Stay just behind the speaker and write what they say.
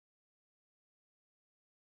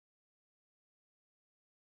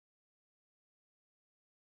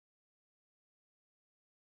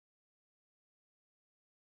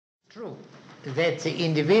true that the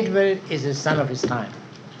individual is a son of his time.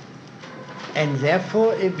 And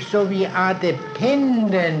therefore, so we are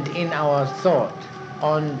dependent in our thought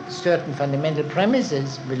on certain fundamental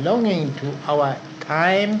premises belonging to our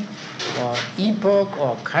time or epoch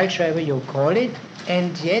or culture, however you call it,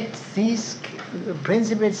 and yet these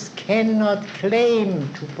principles cannot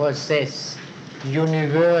claim to possess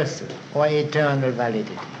universal or eternal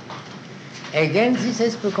validity. Again, this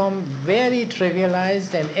has become very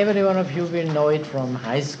trivialized, and every one of you will know it from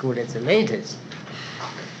high school at the latest.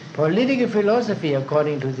 Political philosophy,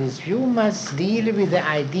 according to this view, must deal with the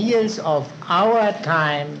ideals of our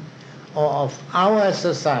time or of our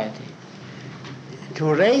society.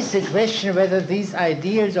 To raise the question whether these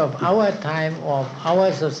ideals of our time or of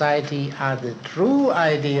our society are the true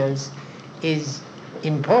ideals is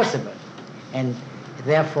impossible and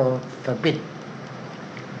therefore forbidden.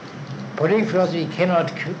 Political philosophy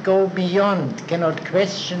cannot go beyond, cannot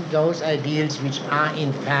question those ideals which are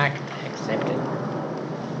in fact accepted.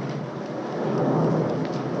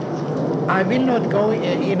 I will not go,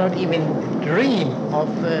 not even dream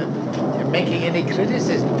of making any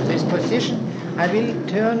criticism of this position. I will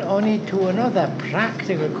turn only to another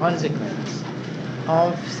practical consequence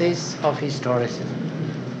of historicism.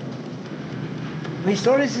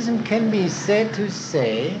 Historicism can be said to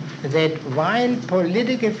say that while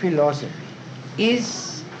political philosophy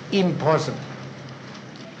is impossible,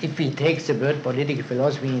 if we take the word political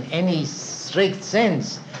philosophy in any strict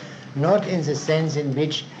sense, not in the sense in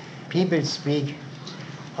which people speak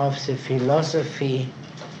of the philosophy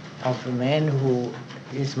of a man who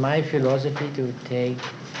is my philosophy to take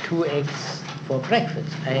 2 eggs for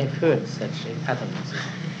breakfast. I have heard such utterances.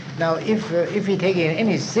 Now, if we take it in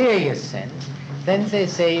any serious sense, then they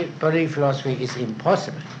say political philosophy is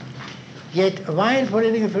impossible. Yet, while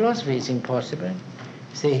political philosophy is impossible,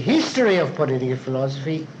 the history of political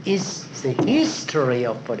philosophy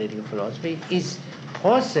is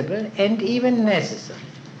possible and even necessary.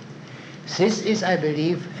 This is, I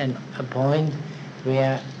believe, a point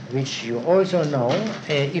which you also know,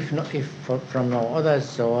 if from no other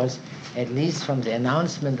source, at least from the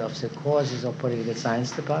announcement of the courses of political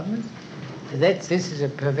science departments, that this is a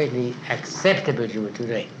perfectly acceptable view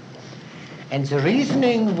today. And the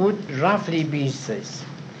reasoning would roughly be this: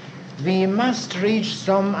 we must reach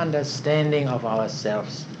some understanding of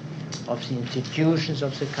ourselves, of the institutions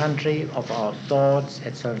of the country, of our thoughts,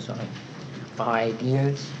 etc., of our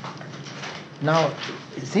ideals. Now,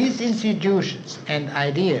 these institutions and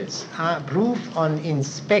ideals are proved on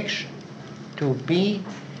inspection to be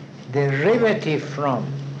derivative from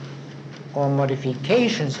or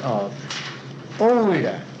modifications of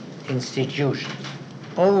older institutions,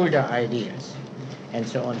 older ideals, and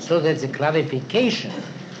so on, so that the clarification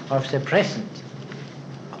of the present,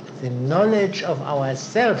 the knowledge of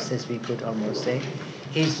ourselves, as we could almost say,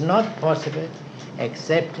 is not possible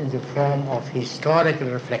except in the form of historical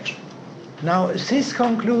reflection. Now, this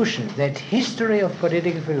conclusion that history of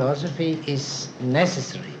political philosophy is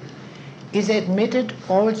necessary is admitted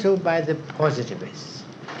also by the positivists.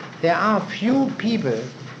 There are few people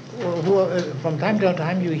who, from time to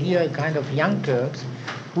time, you hear kind of young Turks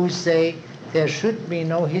who say there should be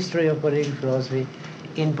no history of political philosophy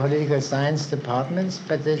in political science departments,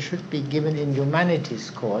 but they should be given in humanities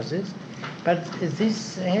courses. But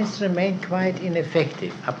this has remained quite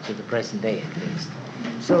ineffective up to the present day, at least.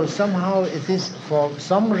 So somehow this, for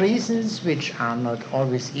some reasons which are not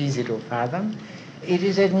always easy to fathom, it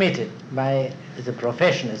is admitted by the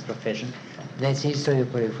profession that history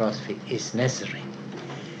of political philosophy is necessary.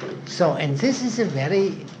 So, and this is a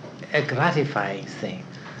very gratifying thing,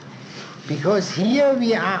 because here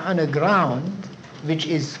we are on a ground which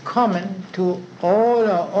is common to all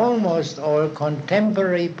or almost all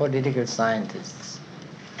contemporary political scientists.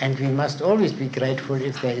 And we must always be grateful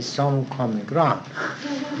if there is some common ground.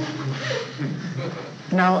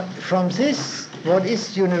 Now, from this, what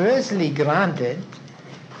is universally granted,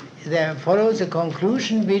 there follows a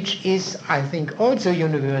conclusion which is, I think, also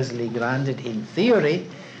universally granted in theory,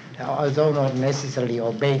 although not necessarily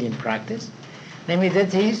obeyed in practice, namely that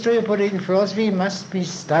the history of political philosophy must be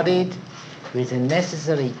studied with the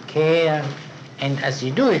necessary care and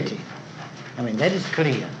assiduity. I mean, that is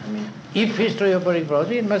clear. I mean, if history of political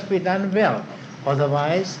philosophy, it must be done well.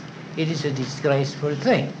 Otherwise, it is a disgraceful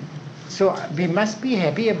thing. So we must be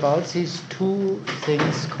happy about these 2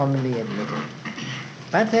 things commonly admitted.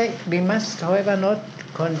 But we must, however, not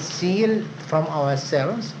conceal from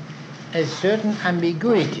ourselves a certain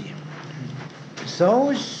ambiguity.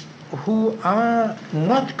 Those who are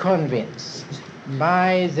not convinced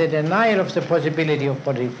by the denial of the possibility of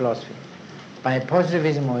political philosophy, by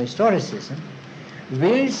positivism or historicism,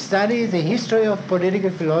 will study the history of political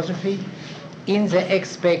philosophy in the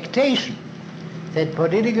expectation that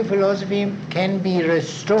political philosophy can be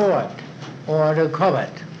restored or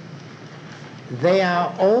recovered. They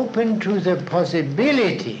are open to the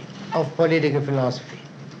possibility of political philosophy,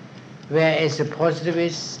 whereas the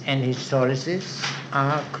positivists and historicists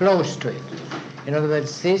are close to it. In other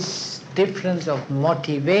words, this difference of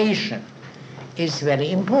motivation is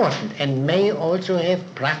very important and may also have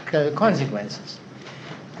practical consequences.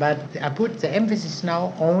 But I put the emphasis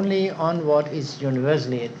now only on what is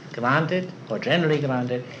universally granted or generally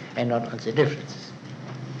granted and not on the differences.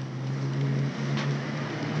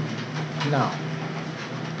 Now,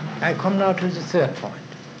 I come now to the third point.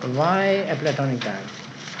 Why a Platonic dialogue?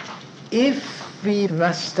 If we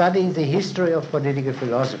must study the history of political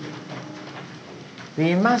philosophy,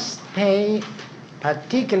 we must pay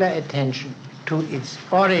particular attention to its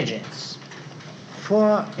origins.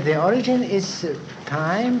 For the origin is the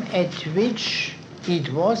time at which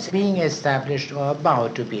it was being established or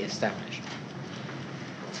about to be established.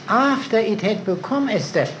 After it had become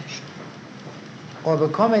established or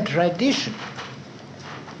become a tradition,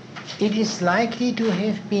 it is likely to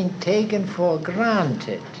have been taken for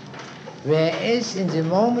granted, whereas in the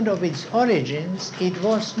moment of its origins it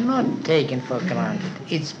was not taken for granted.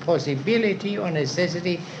 Its possibility or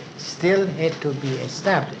necessity still had to be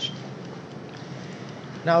established.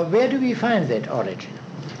 Now, where do we find that origin?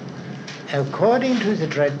 According to the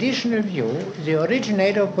traditional view, the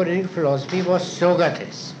originator of political philosophy was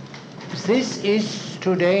Socrates. This is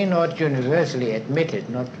today not universally admitted,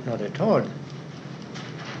 not at all.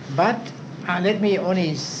 But let me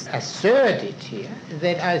only assert it here,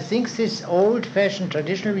 that I think this old-fashioned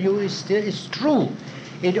traditional view is true.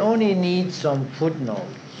 It only needs some footnotes,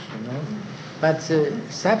 But the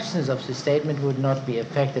substance of the statement would not be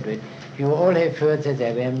affected with. You all have heard that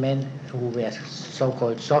there were men who were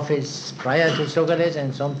so-called sophists prior to Socrates,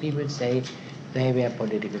 and some people say they were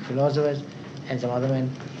political philosophers, and some other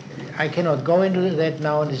men. I cannot go into that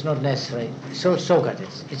now, and it's not necessary. So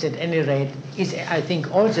Socrates is at any rate, is I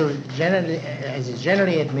think also generally, as is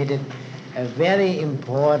generally admitted, a very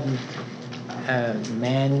important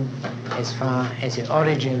man as far as the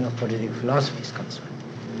origin of political philosophy is concerned.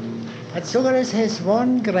 But Socrates has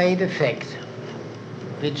one great effect,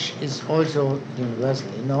 which is also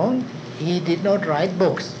universally known. He did not write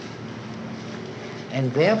books.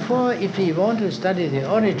 And therefore, if we want to study the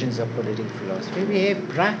origins of political philosophy, we have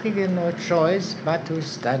practically no choice but to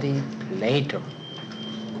study Plato.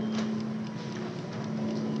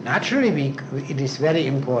 Naturally, it is very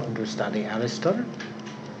important to study Aristotle,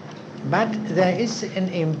 but there is an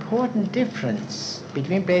important difference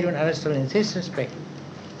between Plato and Aristotle in this respect.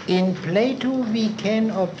 In Plato, we can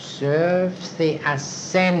observe the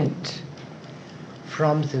ascent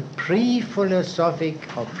from the pre-philosophic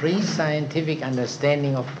or pre-scientific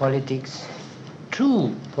understanding of politics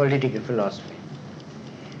to political philosophy.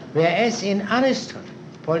 Whereas in Aristotle,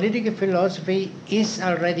 political philosophy is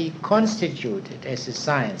already constituted as a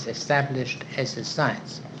science, established as a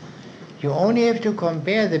science. You only have to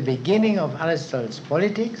compare the beginning of Aristotle's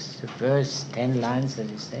Politics, the first 10 lines, that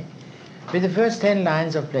is say, with the first 10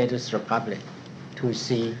 lines of Plato's Republic to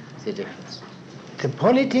see the difference. The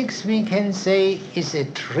Politics, we can say, is a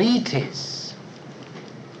treatise.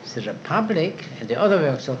 The Republic and the other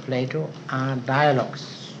works of Plato are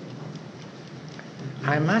dialogues.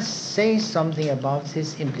 I must say something about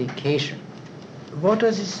this implication. What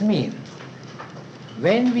does this mean?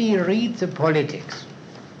 When we read the Politics,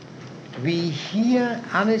 we hear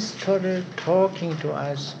Aristotle talking to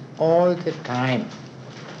us all the time,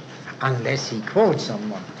 unless he quotes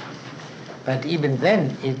someone. But even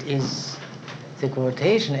then, it is the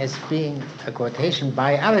quotation as being a quotation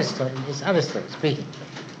by Aristotle, is Aristotle speaking.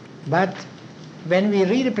 But when we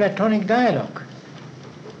read a Platonic dialogue,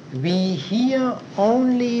 we hear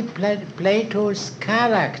only Plato's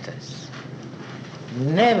characters,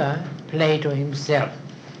 never Plato himself.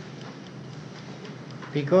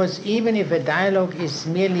 Because even if a dialogue is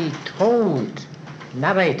merely told,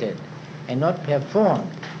 narrated, and not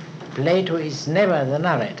performed, Plato is never the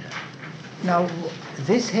narrator. Now,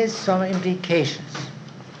 this has some implications.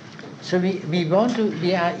 So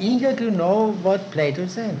we are eager to know what Plato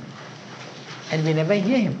said, and we never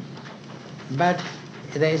hear him. But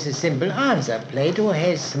there is a simple answer. Plato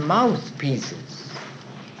has mouthpieces.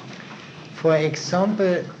 For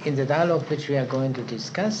example, in the dialogue which we are going to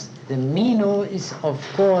discuss, the Meno is of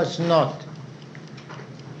course not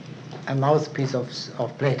a mouthpiece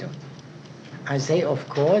of Plato. I say of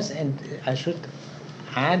course, and I should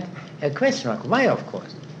add a question mark. Why of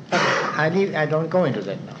course? But I don't go into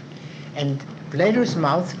that now. And Plato's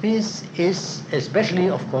mouthpiece is especially,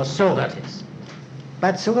 of course, Socrates.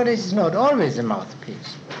 But Socrates is not always a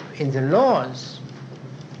mouthpiece. In the Laws,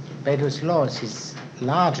 Plato's Laws, his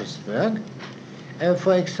largest work,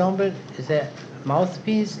 for example, the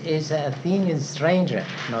mouthpiece is an Athenian stranger,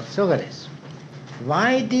 not Socrates.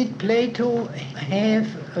 Why did Plato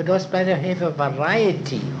does Plato have a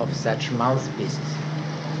variety of such mouthpieces?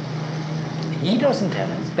 He doesn't tell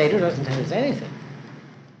us, Plato doesn't tell us anything.